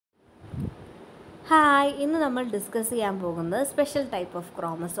Hi, ഇന്ന് നമ്മൾ discuss ചെയ്യാൻ പോകുന്നത് സ്പെഷ്യൽ ടൈപ്പ് ഓഫ്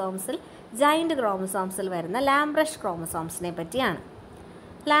ക്രോമസോംസിൽ ജൈൻറ്റ് ക്രോമസോംസിൽ വരുന്ന ലാംബ്രഷ് ക്രോമസോംസിനെ പറ്റിയാണ്.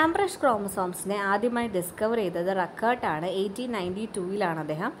 ലാംബ്രഷ് ക്രോമസോംസിനെ ആദ്യമായി ഡിസ്കവർ ചെയ്തത് റക്കർട്ടാണ്. 1892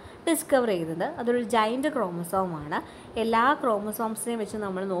 അദ്ദേഹം ഡിസ്കവർ ചെയ്തത്. അതൊരു ജൈൻറ്റ് ക്രോമസോമാണ്. എല്ലാ ക്രോമസോംസിനെയും വെച്ച്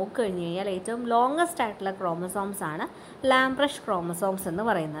നമ്മൾ നോക്കിക്കഴിഞ്ഞ് കഴിഞ്ഞാൽ ഏറ്റവും ലോങ്ങസ്റ്റ് ആയിട്ടുള്ള ക്രോമസോംസ് ആണ് ലാംബ്രഷ് ക്രോമസോംസ് എന്ന്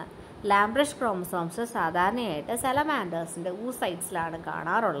പറയുന്നത്. ലാംബ്രഷ് ക്രോമസോംസ് സാധാരണയായിട്ട് സലമാൻഡേഴ്സിൻ്റെ oocytesലാണ്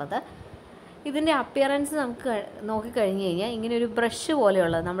കാണാറുള്ളത്. ഇതിൻ്റെ അപ്പിയറൻസ് നമുക്ക് നോക്കിക്കഴിഞ്ഞ് കഴിഞ്ഞാൽ ഇങ്ങനെ ഒരു ബ്രഷ്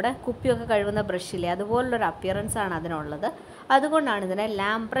പോലെയുള്ളത്, നമ്മുടെ കുപ്പിയൊക്കെ കഴുകുന്ന ബ്രഷില്ലേ, അതുപോലുള്ളൊരു അപ്പിയറൻസാണ് അതിനുള്ളത്. അതുകൊണ്ടാണ് ഇതിനെ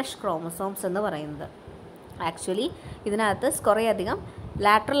ലാംബ്രഷ് ക്രോമസോംസ് എന്ന് പറയുന്നത്. ആക്ച്വലി ഇതിനകത്ത് കുറേയധികം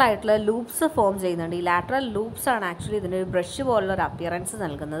ലാറ്ററൽ ആയിട്ടുള്ള ലൂപ്സ് ഫോം ചെയ്യുന്നുണ്ട്. ഈ ലാറ്ററൽ ലൂപ്സാണ് ആക്ച്വലി ഇതിനൊരു ബ്രഷ് പോലുള്ളൊരു അപ്പിയറൻസ്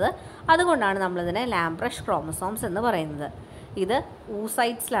നൽകുന്നത്. അതുകൊണ്ടാണ് നമ്മളിതിനെ ലാംബ്രഷ് ക്രോമസോംസ് എന്ന് പറയുന്നത്. ഇത്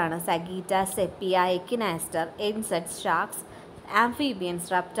oocytesലാണ്. സഗീറ്റ, sepia, എക്കിനാസ്റ്റർ, insects, sharks, amphibians,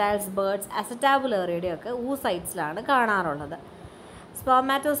 reptiles, birds, അസറ്റാബുലേറിയുടെയൊക്കെ oocytesലാണ് കാണാറുള്ളത്.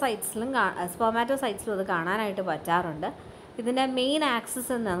 സ്പെർമാറ്റോസൈറ്റ്സിലും ഇത് കാണാനായിട്ട് പറ്റാറുണ്ട്. ഇതിൻ്റെ മെയിൻ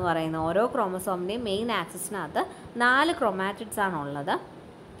ആക്സിസ് എന്ന് പറയുന്നത് ഓരോ ക്രോമസോമിൻ്റെയും മെയിൻ ആക്സിസിനകത്ത് 4 ക്രോമാറ്റിഡ്സ് ആണുള്ളത്.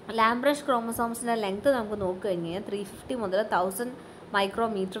 ലാംബ്രഷ് ക്രോമസോംസിൻ്റെ ലെങ്ത്ത് നമുക്ക് നോക്കിക്കഴിഞ്ഞാൽ 350 മുതൽ 1000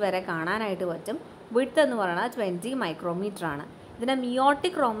 മൈക്രോമീറ്റർ വരെ കാണാനായിട്ട് പറ്റും. വിഡ്ത്ത് എന്ന് പറയുന്നത് 20 മൈക്രോമീറ്റർ ആണ്. ഇതിനെ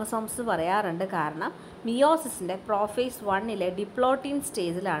മിയോട്ടിക് ക്രോമസോംസ് പറയാറുണ്ട്. കാരണം മിയോസിസിൻ്റെ പ്രോഫേസ് 1 ഡിപ്ലോട്ടീൻ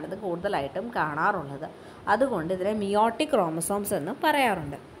സ്റ്റേജിലാണ് ഇത് കൂടുതലായിട്ടും കാണാറുള്ളത്. അതുകൊണ്ട് ഇതിനെ മിയോട്ടിക് ക്രോമസോംസ് എന്ന്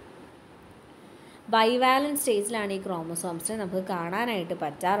പറയാറുണ്ട്. ബൈവാലൻ സ്റ്റേജിലാണ് ഈ ക്രോമസോംസിനെ നമുക്ക് കാണാനായിട്ട്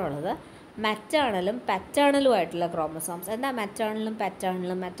പറ്റാറുള്ളത്. മെറ്റേണലും പാറ്റേണലും ആയിട്ടുള്ള ക്രോമസോംസ്. എന്താ മെറ്റേണലും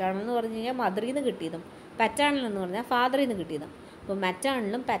പാറ്റേണലും? മെറ്റേണൽ എന്ന് പറഞ്ഞു കഴിഞ്ഞാൽ മദറിൽ നിന്ന് കിട്ടിയതും, പാറ്റേണൽ എന്ന് പറഞ്ഞാൽ ഫാദറിൽ നിന്ന് കിട്ടിയതും. അപ്പോൾ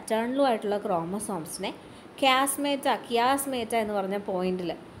മെറ്റേണലും പാറ്റേണലും ആയിട്ടുള്ള ക്രോമസോംസിനെ കിയാസ്മേറ്റ എന്ന് പറഞ്ഞ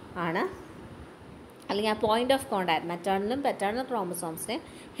പോയിന്റിൽ ആണ്, അല്ലെങ്കിൽ ആ point of contact, മെറ്റേണലും paternal ക്രോമസോംസിനെ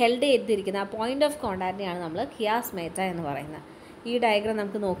held ചെയ്തിരിക്കുന്ന ആ പോയിന്റ് ഓഫ് കോണ്ടാക്റ്റിനെയാണ് നമ്മൾ കിയാസ്മേറ്റ എന്ന് പറയുന്നത്. ഈ ഡയഗ്രാം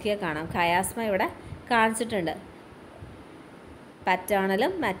നമുക്ക് നോക്കിയാൽ കാണാം. കയാസ്മ ഇവിടെ കാണിച്ചിട്ടുണ്ട്.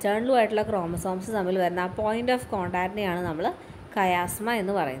 പാറ്റേണലും മെറ്റേണലും ആയിട്ടുള്ള ക്രോമസോംസ് തമ്മിൽ വരുന്ന ആ പോയിന്റ് ഓഫ് കോണ്ടാക്റ്റിനെയാണ് നമ്മൾ കയാസ്മ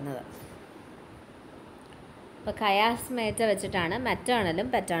എന്ന് പറയുന്നത്. അപ്പോൾ കയാസ്മേറ്റ വെച്ചിട്ടാണ് മെറ്റേണലും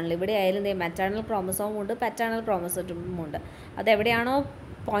പാറ്റേണലും. ഇവിടെ ആയാലും മെറ്റേണൽ ക്രോമസോമും ഉണ്ട്, പാറ്റേണൽ ക്രോമസോമും ഉണ്ട്. അതെവിടെയാണോ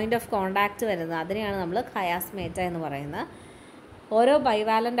പോയിന്റ് ഓഫ് കോണ്ടാക്റ്റ് വരുന്നത് അതിനെയാണ് നമ്മൾ കയാസ്മേറ്റ എന്ന് പറയുന്നത്. ഓരോ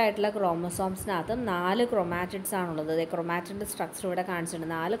ബൈവാലൻ്റ് ആയിട്ടുള്ള ക്രോമസോംസിനകത്തും 4 ക്രോമാറ്റിഡ്സ് ആണുള്ളത്. ക്രോമാറ്റിൻ്റെ സ്ട്രക്ചർ ഇവിടെ കാണിച്ചിട്ടുണ്ട്.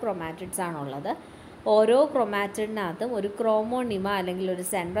 4 ക്രോമാറ്റിഡ്സ് ആണുള്ളത്. ഓരോ ക്രോമാറ്റിഡിനകത്തും ഒരു ക്രോമോണിമ അല്ലെങ്കിൽ ഒരു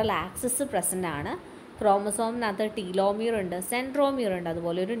സെൻട്രൽ ആക്സിസ് പ്രസൻ്റ് ആണ്. ക്രോമസോമിനകത്ത് ടീലോമിയർ ഉണ്ട്, സെൻട്രോമിയർ ഉണ്ട്,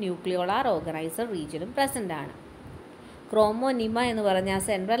 അതുപോലെ ഒരു ന്യൂക്ലിയോളാർ ഓർഗനൈസർ റീജിയനും പ്രസൻ്റ് ആണ്. ക്രോമോനിമ എന്ന് പറഞ്ഞാൽ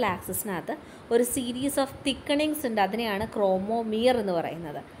സെൻട്രൽ ആക്സിസിനകത്ത് ഒരു സീരീസ് ഓഫ് തിക്കണിങ്സ് ഉണ്ട്. അതിനെയാണ് ക്രോമോമിയർ എന്ന്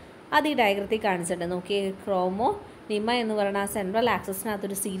പറയുന്നത്. അത് ഈ ഡയഗ്രത്തിൽ കാണിച്ചിട്ടുണ്ട്. നോക്കിയേ, ക്രോമോനിമ എന്ന് പറയുന്ന ആ സെൻട്രൽ ആക്സിസിനകത്ത്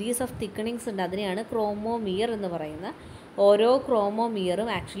ഒരു സീരീസ് ഓഫ് തിക്കണിങ്സ് ഉണ്ട്. അതിനെയാണ് ക്രോമോമിയർ എന്ന് പറയുന്നത്. ഓരോ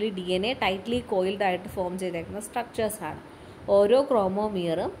ക്രോമോമിയറും ആക്ച്വലി DNA ടൈറ്റ്ലി കോയിൽഡ് ആയിട്ട് ഫോം ചെയ്തേക്കുന്ന സ്ട്രക്ചേഴ്സാണ്. ഓരോ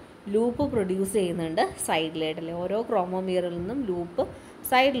ക്രോമോമിയറും ലൂപ്പ് പ്രൊഡ്യൂസ് ചെയ്യുന്നുണ്ട് സൈഡിലായിട്ടല്ലേ. ഓരോ ക്രോമോമിയറിൽ നിന്നും ലൂപ്പ്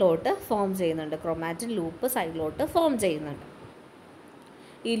സൈഡിലോട്ട് ഫോം ചെയ്യുന്നുണ്ട്. ക്രോമാറ്റിൻ ലൂപ്പ് സൈഡിലോട്ട് ഫോം ചെയ്യുന്നുണ്ട്.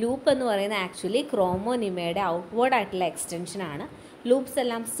 ഈ ലൂപ്പ് എന്ന് പറയുന്നത് ആക്ച്വലി ക്രോമോനിമയുടെ ഔട്ട്വേർഡ് ആയിട്ടുള്ള എക്സ്റ്റൻഷനാണ്. ലൂപ്സ്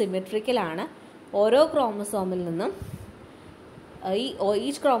എല്ലാം സിമെട്രിക്കലാണ്. ഓരോ ക്രോമസോമിൽ നിന്നും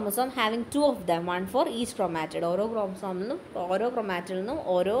each chromosome having 2 of them, 1 for each chromatid. ഓരോ ക്രോമാറ്റിൽ നിന്നും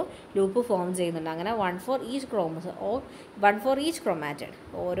ഓരോ ലൂപ്പ് ഫോം ചെയ്യുന്നുണ്ട്. അങ്ങനെ 1 for each chromosome or 1 for each chromatid.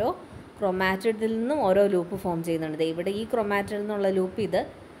 ഓരോ ക്രോമാറ്റിഡിൽ നിന്നും ഓരോ ലൂപ്പ് ഫോം ചെയ്യുന്നുണ്ട്. ഇവിടെ ഈ ക്രോമാറ്റിഡിൽ നിന്നുള്ള ലൂപ്പ്, ഇത്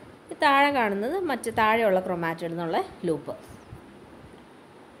താഴെ കാണുന്നത് താഴെയുള്ള ക്രോമാറ്റിഡിൽ നിന്നുള്ള ലൂപ്പ്.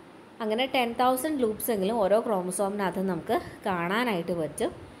 അങ്ങനെ 10,000 ലൂപ്സ് എങ്കിലും ഓരോ ക്രോമസോമിനകത്ത് നമുക്ക് കാണാനായിട്ട്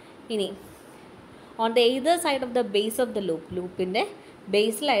പറ്റും. ഇനി on the either side of the base of the ലൂപ്പിൻ്റെ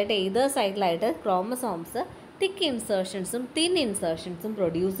ബേസിലായിട്ട് either സൈഡിലായിട്ട് ക്രോമസോംസ് തിക്ക് ഇൻസേർഷൻസും തിൻ ഇൻസേർഷൻസും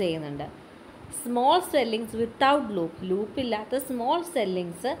പ്രൊഡ്യൂസ് ചെയ്യുന്നുണ്ട്. Small swellings without ലൂപ്പില്ലാത്ത small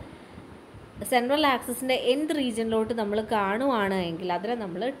swellings central ആക്സിസിൻ്റെ end റീജിയനിലോട്ട് നമ്മൾ കാണുവാണ് എങ്കിൽ അതിനെ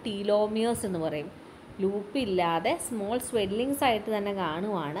നമ്മൾ ടീലോമിയേഴ്സ് എന്ന് പറയും. ലൂപ്പില്ലാതെ സ്മോൾ സ്വെല്ലിങ്സ് ആയിട്ട് തന്നെ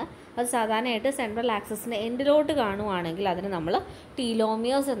കാണുവാണ്. അത് സാധാരണയായിട്ട് സെൻട്രൽ ആക്സിസിൻ്റെ എൻഡിലോട്ട് കാണുവാണെങ്കിൽ അതിനെ നമ്മൾ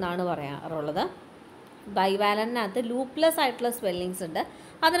ടീലോമിയേഴ്സ് എന്നാണ് പറയാറുള്ളത്. ബൈവാലനകത്ത് ലൂപ്പ്ലെസ് ആയിട്ടുള്ള സ്വെല്ലിങ്സ് ഉണ്ട്.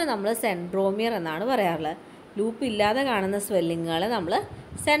 അതിനെ നമ്മൾ സെൻട്രോമിയർ എന്നാണ് പറയാറുള്ളത്. ലൂപ്പ് ഇല്ലാതെ കാണുന്ന സ്വെല്ലിങ്ങുകളെ നമ്മൾ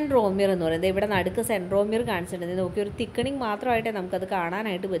സെൻട്രോമിയർ എന്ന് പറയുന്നത്. ഇവിടെ നടുക്ക് സെൻട്രോമിയർ കാണിച്ചിട്ടുണ്ട്. നോക്കി, ഒരു തിക്കണിങ് മാത്രമായിട്ടേ നമുക്കത്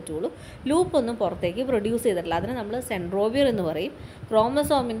കാണാനായിട്ട് പറ്റുള്ളൂ. ലൂപ്പൊന്നും പുറത്തേക്ക് പ്രൊഡ്യൂസ് ചെയ്തിട്ടില്ല. അതിനെ നമ്മൾ സെൻട്രോമിയർ എന്ന് പറയും.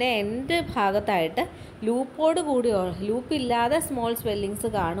 ക്രോമസോമിൻ്റെ എൻഡ് ഭാഗത്തായിട്ട് ലൂപ്പില്ലാതെ സ്മോൾ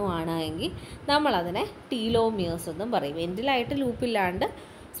സ്വെല്ലിങ്സ് കാണുവാണെങ്കിൽ നമ്മളതിനെ ടീലോമിയേഴ്സ് എന്നും പറയും. എൻഡിലായിട്ട് ലൂപ്പില്ലാണ്ട്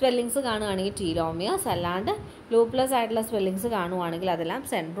സ്വെല്ലിങ്സ് കാണുകയാണെങ്കിൽ ടീലോമിയേഴ്സ്, അല്ലാണ്ട് ലൂപ്പ്ലെസ് ആയിട്ടുള്ള സ്വെല്ലിങ്സ് കാണുവാണെങ്കിൽ അതെല്ലാം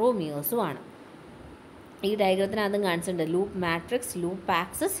സെൻട്രോമിയേഴ്സുമാണ്. ഈ ഡയഗ്രത്തിനകത്തും കാണിച്ചിട്ടുണ്ട് loop matrix, loop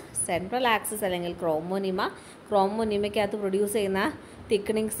axis, central axis അല്ലെങ്കിൽ ക്രോമോനിമ. ക്രോമോനിമയ്ക്കകത്ത് പ്രൊഡ്യൂസ് ചെയ്യുന്ന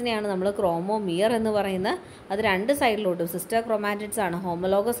തിക്കണിങ്സിനെയാണ് നമ്മൾ ക്രോമോമിയർ എന്ന് പറയുന്നത്. അത് രണ്ട് സൈഡിലോട്ടും സിസ്റ്റർ ക്രോമാറ്റിഡ്സ് ആണ്,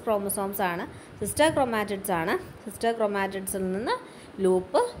 ഹോമോലോഗസ് ക്രോമസോംസ് ആണ്, സിസ്റ്റർ ക്രോമാറ്റിഡ്സ് ആണ്. സിസ്റ്റർ ക്രോമാറ്റിഡ്സിൽ നിന്ന്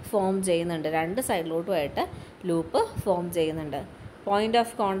ലൂപ്പ് ഫോം ചെയ്യുന്നുണ്ട്, രണ്ട് സൈഡിലോട്ടുമായിട്ട് ലൂപ്പ് ഫോം ചെയ്യുന്നുണ്ട്. പോയിൻ്റ്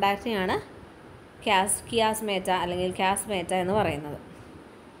ഓഫ് കോണ്ടാക്റ്റിനെയാണ് കിയാസ്മേറ്റ അല്ലെങ്കിൽ കാസ്മേറ്റ എന്ന് പറയുന്നത്.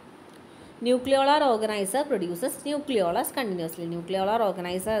 ന്യൂക്ലിയോളാർ organiser produces nucleolus continuously. ന്യൂക്ലിയോളാർ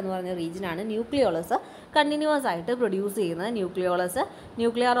organiser എന്ന് പറഞ്ഞ റീജിയനാണ് ന്യൂക്ലിയോളസ് കണ്ടിന്യൂസ് ആയിട്ട് പ്രൊഡ്യൂസ് ചെയ്യുന്നത്.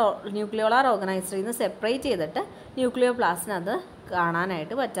 ന്യൂക്ലിയോളാർ ഓർഗനൈസറിൽ നിന്ന് സെപ്പറേറ്റ് ചെയ്തിട്ട് ന്യൂക്ലിയോപ്ലാസ്റ്റിനകത്ത്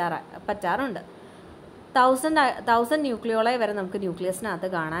കാണാനായിട്ട് പറ്റാറുണ്ട്. 1000 ന്യൂക്ലിയോളെ വരെ നമുക്ക് ന്യൂക്ലിയസിനകത്ത്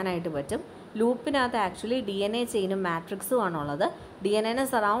കാണാനായിട്ട് പറ്റും. ലൂപ്പിനകത്ത് ആക്ച്വലി DNA ചെയിനും മാട്രിക്സും ആണുള്ളത്. DNA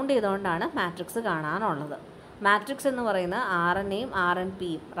സറൗണ്ട് ചെയ്തുകൊണ്ടാണ് മാട്രിക്സ് കാണാനുള്ളത്. മാട്രിക്സ് എന്ന് പറയുന്നത് RNAയും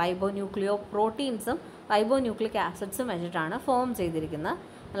RNPയും റൈബോന്യൂക്ലിയോ പ്രോട്ടീൻസും റൈബോന്യൂക്ലിക് ആസിഡ്സും വെച്ചിട്ടാണ് ഫോം ചെയ്തിരിക്കുന്നത്.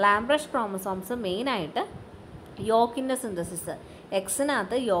 ലാംബ്രഷ് ക്രോമസോംസ് മെയിനായിട്ട് യോക്കിൻ്റെ സിന്തസിസ്,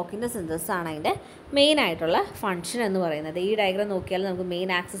 എക്സിനകത്ത് യോക്കിൻ്റെ സിന്തസിസ് ആണ് അതിൻ്റെ മെയിനായിട്ടുള്ള ഫങ്ഷൻ എന്ന് പറയുന്നത്. ഈ ഡയഗ്രം നോക്കിയാൽ നമുക്ക്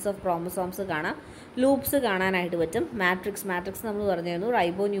മെയിൻ ആക്സിസ് ഓഫ് ക്രോമസോംസ് കാണാം, ലൂപ്സ് കാണാനായിട്ട് പറ്റും. മാട്രിക്സ് നമ്മൾ പറഞ്ഞിരുന്നു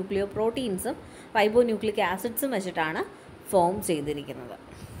റൈബോന്യൂക്ലിയോ പ്രോട്ടീൻസും റൈബോന്യൂക്ലിക് ആസിഡ്സും വെച്ചിട്ടാണ് ഫോം ചെയ്തിരിക്കുന്നത്.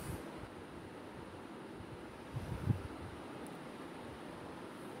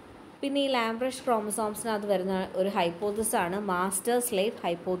 പിന്നെ ഈ ലാംബ്രഷ് ക്രോമസോംസിനകത്ത് വരുന്ന ഒരു ഹൈപ്പോത്തിസാണ് മാസ്റ്റർ സ്ലേവ്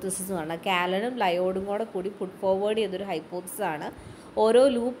ഹൈപ്പോത്തിസിസ് എന്ന് പറഞ്ഞാൽ കാലനും ലയോഡും കൂടി പുട്ട് ഫോർവേഡ് ചെയ്തൊരു ഹൈപ്പോത്തിസാണ്. ഓരോ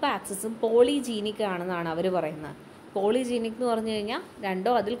ലൂപ്പ് ആക്സിസും പോളിജീനിക് ആണെന്നാണ് അവർ പറയുന്നത്. പോളിജീനിക് എന്ന് പറഞ്ഞു കഴിഞ്ഞാൽ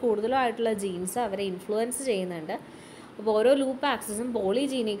രണ്ടോ അതിൽ കൂടുതലോ ആയിട്ടുള്ള ജീൻസ് അവരെ ഇൻഫ്ലുവൻസ് ചെയ്യുന്നുണ്ട്. അപ്പോൾ ഓരോ ലൂപ്പ് ആക്സിസും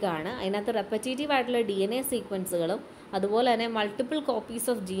പോളിജീനിക് ആണ്. അതിനകത്ത് റെപ്പറ്റേറ്റീവ് ആയിട്ടുള്ള DNA സീക്വൻസുകളും അതുപോലെ തന്നെ മൾട്ടിപ്പിൾ കോപ്പീസ്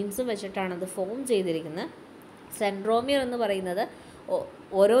ഓഫ് ജീൻസും വെച്ചിട്ടാണ് അത് ഫോം ചെയ്തിരിക്കുന്നത്. സെൻട്രോമിയർ എന്ന് പറയുന്നത്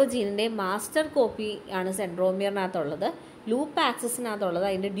ഓരോ ജീനിൻ്റെയും മാസ്റ്റർ കോപ്പി ആണ് സെൻട്രോമിയറിനകത്തുള്ളത്. ലൂപ്പ് ആക്സിസിനകത്തുള്ളത്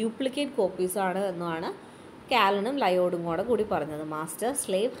അതിൻ്റെ ഡ്യൂപ്ലിക്കേറ്റ് കോപ്പീസാണ് എന്നാണ് കാലനും ലയോഡും കൂടി പറഞ്ഞത് മാസ്റ്റർ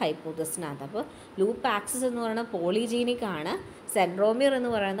സ്ലേവ് ഹൈപ്പോത്തിസിനകത്ത്. അപ്പോൾ ലൂപ്പ് ആക്സിസ് എന്ന് പറയുന്നത് പോളിജീനിക് ആണ്. സെൻട്രോമിയർ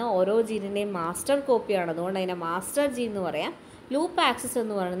എന്ന് പറയുന്ന ഓരോ ജീനിൻ്റെയും മാസ്റ്റർ കോപ്പിയാണ്, അതുകൊണ്ട് അതിനെ മാസ്റ്റർ ജീൻ എന്ന് പറയാം. ലൂപ്പ് ആക്സിസ്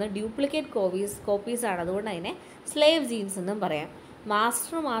എന്ന് പറയുന്നത് ഡ്യൂപ്ലിക്കേറ്റ് കോപ്പീസാണ്, അതുകൊണ്ട് അതിനെ സ്ലേവ് ജീൻസ് എന്നും പറയാം.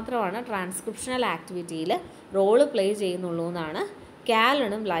 മാസ്റ്റർ മാത്രമാണ് ട്രാൻസ്ക്രിപ്ഷണൽ ആക്ടിവിറ്റിയിൽ റോള് പ്ലേ ചെയ്യുന്നുള്ളൂ എന്നാണ്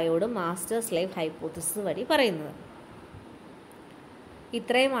കാലനും ലയോഡും മാസ്റ്റർ സ്ലേവ് ഹൈപ്പോത്തിസിസ് വഴി പറയുന്നത്.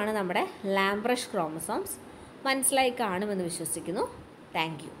 ഇത്രയുമാണ് നമ്മുടെ ലാംബ്രഷ് ക്രോമസോംസ്. മനസ്സിലായി കാണുമെന്ന് വിശ്വസിക്കുന്നു.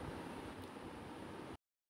 Thank you.